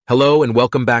Hello and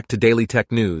welcome back to Daily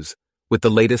Tech News with the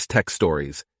latest tech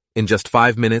stories in just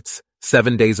 5 minutes,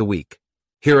 7 days a week.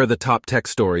 Here are the top tech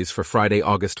stories for Friday,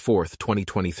 August 4th,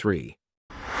 2023.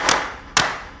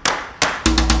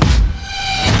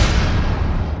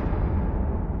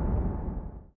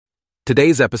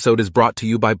 Today's episode is brought to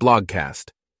you by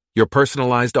Blogcast, your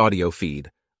personalized audio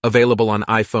feed, available on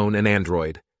iPhone and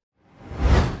Android.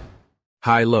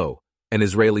 Hailo, an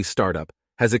Israeli startup,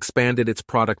 has expanded its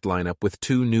product lineup with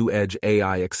two new edge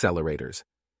AI accelerators,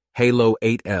 Hailo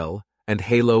 8L and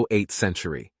Hailo 8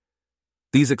 Century.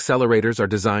 These accelerators are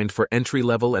designed for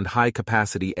entry-level and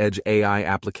high-capacity edge AI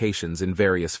applications in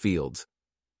various fields.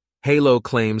 Hailo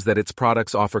claims that its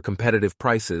products offer competitive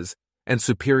prices and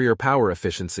superior power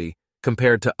efficiency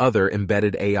compared to other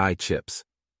embedded AI chips.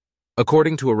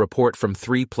 According to a report from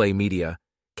 3Play Media,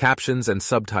 captions and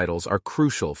subtitles are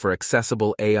crucial for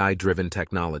accessible AI-driven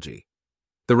technology.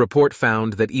 The report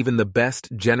found that even the best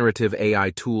generative AI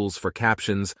tools for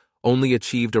captions only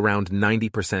achieved around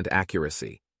 90%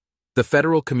 accuracy. The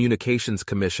Federal Communications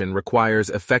Commission requires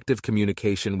effective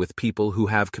communication with people who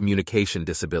have communication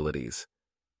disabilities.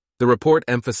 The report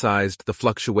emphasized the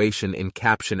fluctuation in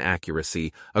caption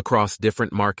accuracy across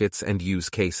different markets and use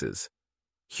cases.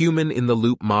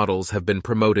 Human-in-the-loop models have been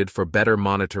promoted for better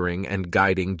monitoring and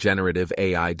guiding generative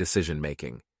AI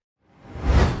decision-making.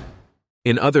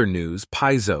 In other news,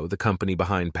 Paizo, the company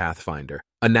behind Pathfinder,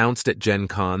 announced at Gen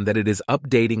Con that it is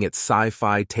updating its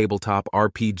sci-fi tabletop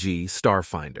RPG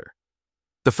Starfinder.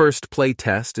 The first play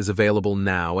test is available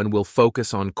now and will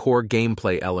focus on core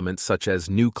gameplay elements such as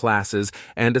new classes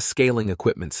and a scaling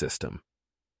equipment system.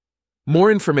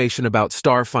 More information about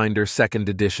Starfinder 2nd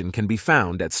Edition can be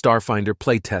found at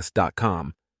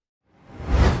starfinderplaytest.com.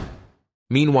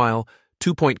 Meanwhile,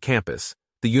 2 Point Campus,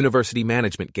 the university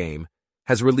management game,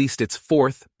 has released its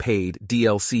 4th paid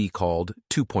DLC called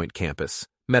 2 Point Campus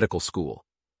Medical School.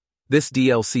 This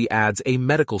DLC adds a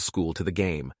medical school to the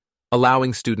game,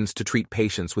 allowing students to treat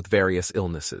patients with various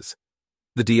illnesses.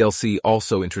 The DLC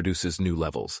also introduces new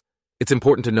levels. It's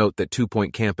important to note that 2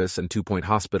 Point Campus and 2 Point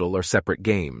Hospital are separate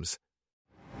games.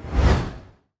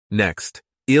 Next,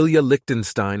 Ilya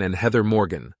Lichtenstein and Heather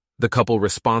Morgan, the couple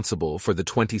responsible for the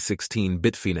 2016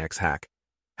 Bitfinex hack,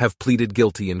 have pleaded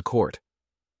guilty in court.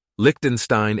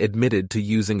 Lichtenstein admitted to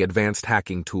using advanced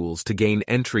hacking tools to gain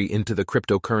entry into the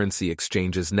cryptocurrency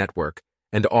exchange's network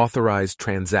and authorized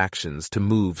transactions to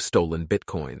move stolen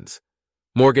bitcoins.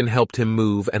 Morgan helped him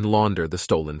move and launder the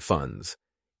stolen funds.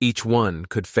 Each one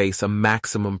could face a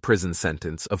maximum prison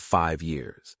sentence of 5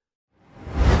 years.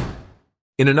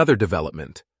 In another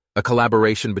development, a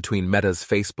collaboration between Meta's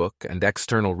Facebook and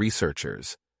external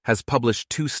researchers has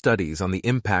published 2 studies on the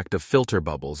impact of filter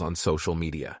bubbles on social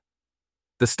media.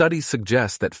 The studies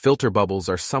suggest that filter bubbles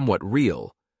are somewhat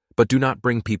real, but do not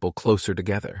bring people closer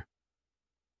together.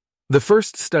 The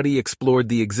first study explored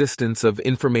the existence of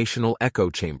informational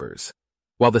echo chambers,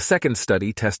 while the second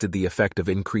study tested the effect of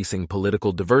increasing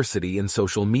political diversity in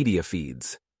social media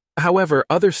feeds. However,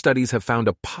 other studies have found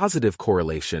a positive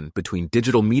correlation between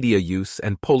digital media use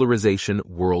and polarization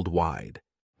worldwide.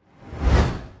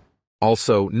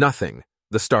 Also, Nothing,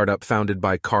 the startup founded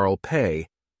by Carl Pei,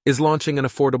 is launching an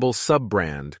affordable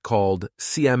sub-brand called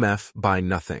CMF by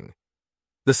Nothing.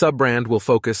 The sub-brand will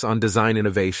focus on design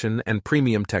innovation and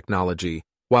premium technology,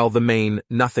 while the main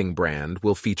Nothing brand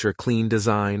will feature clean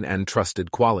design and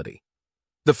trusted quality.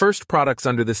 The first products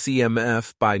under the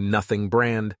CMF by Nothing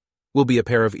brand will be a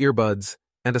pair of earbuds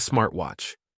and a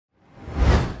smartwatch.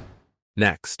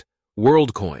 Next,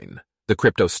 WorldCoin, the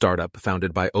crypto startup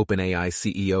founded by OpenAI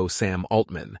CEO Sam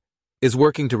Altman, is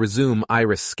working to resume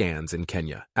iris scans in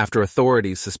Kenya after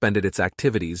authorities suspended its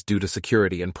activities due to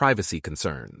security and privacy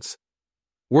concerns.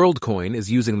 WorldCoin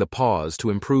is using the pause to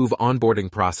improve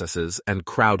onboarding processes and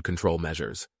crowd control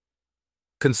measures.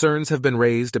 Concerns have been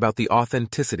raised about the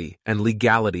authenticity and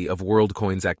legality of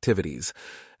WorldCoin's activities,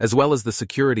 as well as the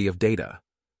security of data.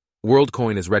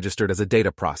 WorldCoin is registered as a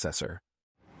data processor.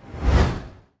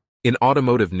 In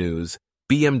automotive news,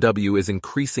 BMW is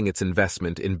increasing its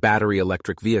investment in battery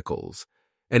electric vehicles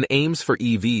and aims for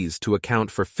EVs to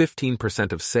account for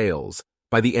 15% of sales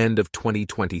by the end of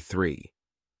 2023.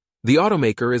 The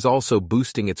automaker is also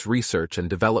boosting its research and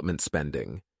development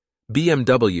spending.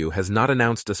 BMW has not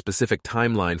announced a specific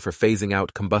timeline for phasing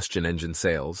out combustion engine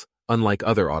sales, unlike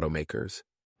other automakers.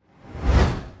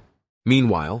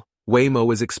 Meanwhile,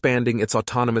 Waymo is expanding its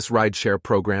autonomous rideshare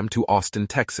program to Austin,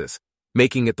 Texas,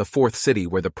 making it the 4th city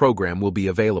where the program will be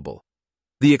available.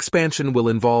 The expansion will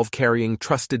involve carrying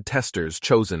trusted testers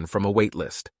chosen from a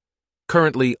waitlist.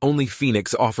 Currently, only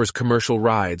Phoenix offers commercial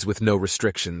rides with no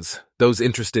restrictions. Those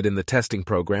interested in the testing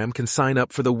program can sign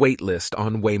up for the wait list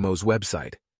on Waymo's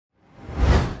website.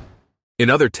 In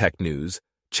other tech news,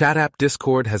 chat app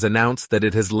Discord has announced that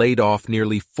it has laid off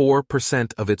nearly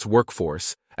 4% of its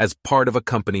workforce as part of a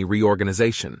company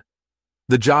reorganization.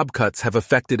 The job cuts have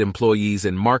affected employees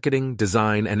in marketing,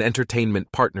 design, and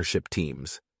entertainment partnership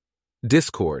teams.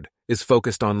 Discord is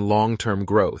focused on long-term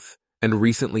growth and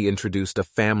recently introduced a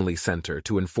family center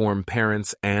to inform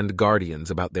parents and guardians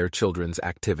about their children's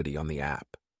activity on the app.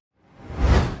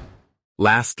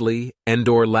 Lastly,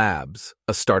 Endor Labs,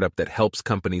 a startup that helps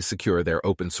companies secure their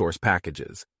open-source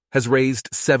packages, has raised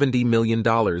 $70 million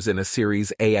in a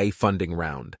Series AA funding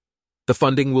round. The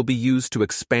funding will be used to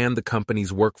expand the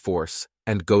company's workforce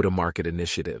and go-to-market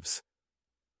initiatives.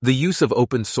 The use of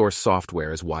open-source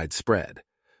software is widespread,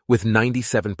 with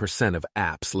 97% of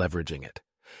apps leveraging it.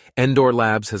 Endor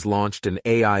Labs has launched an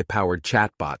AI-powered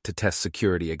chatbot to test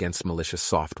security against malicious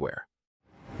software.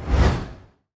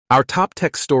 Our top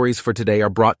tech stories for today are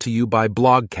brought to you by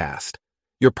Blogcast,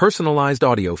 your personalized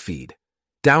audio feed.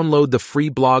 Download the free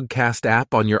Blogcast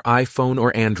app on your iPhone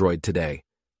or Android today.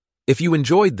 If you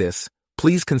enjoyed this,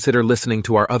 please consider listening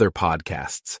to our other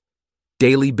podcasts: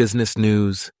 Daily Business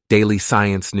News, Daily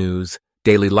Science News,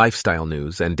 Daily Lifestyle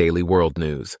News, and Daily World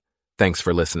News. Thanks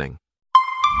for listening.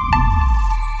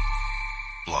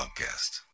 Blogcast.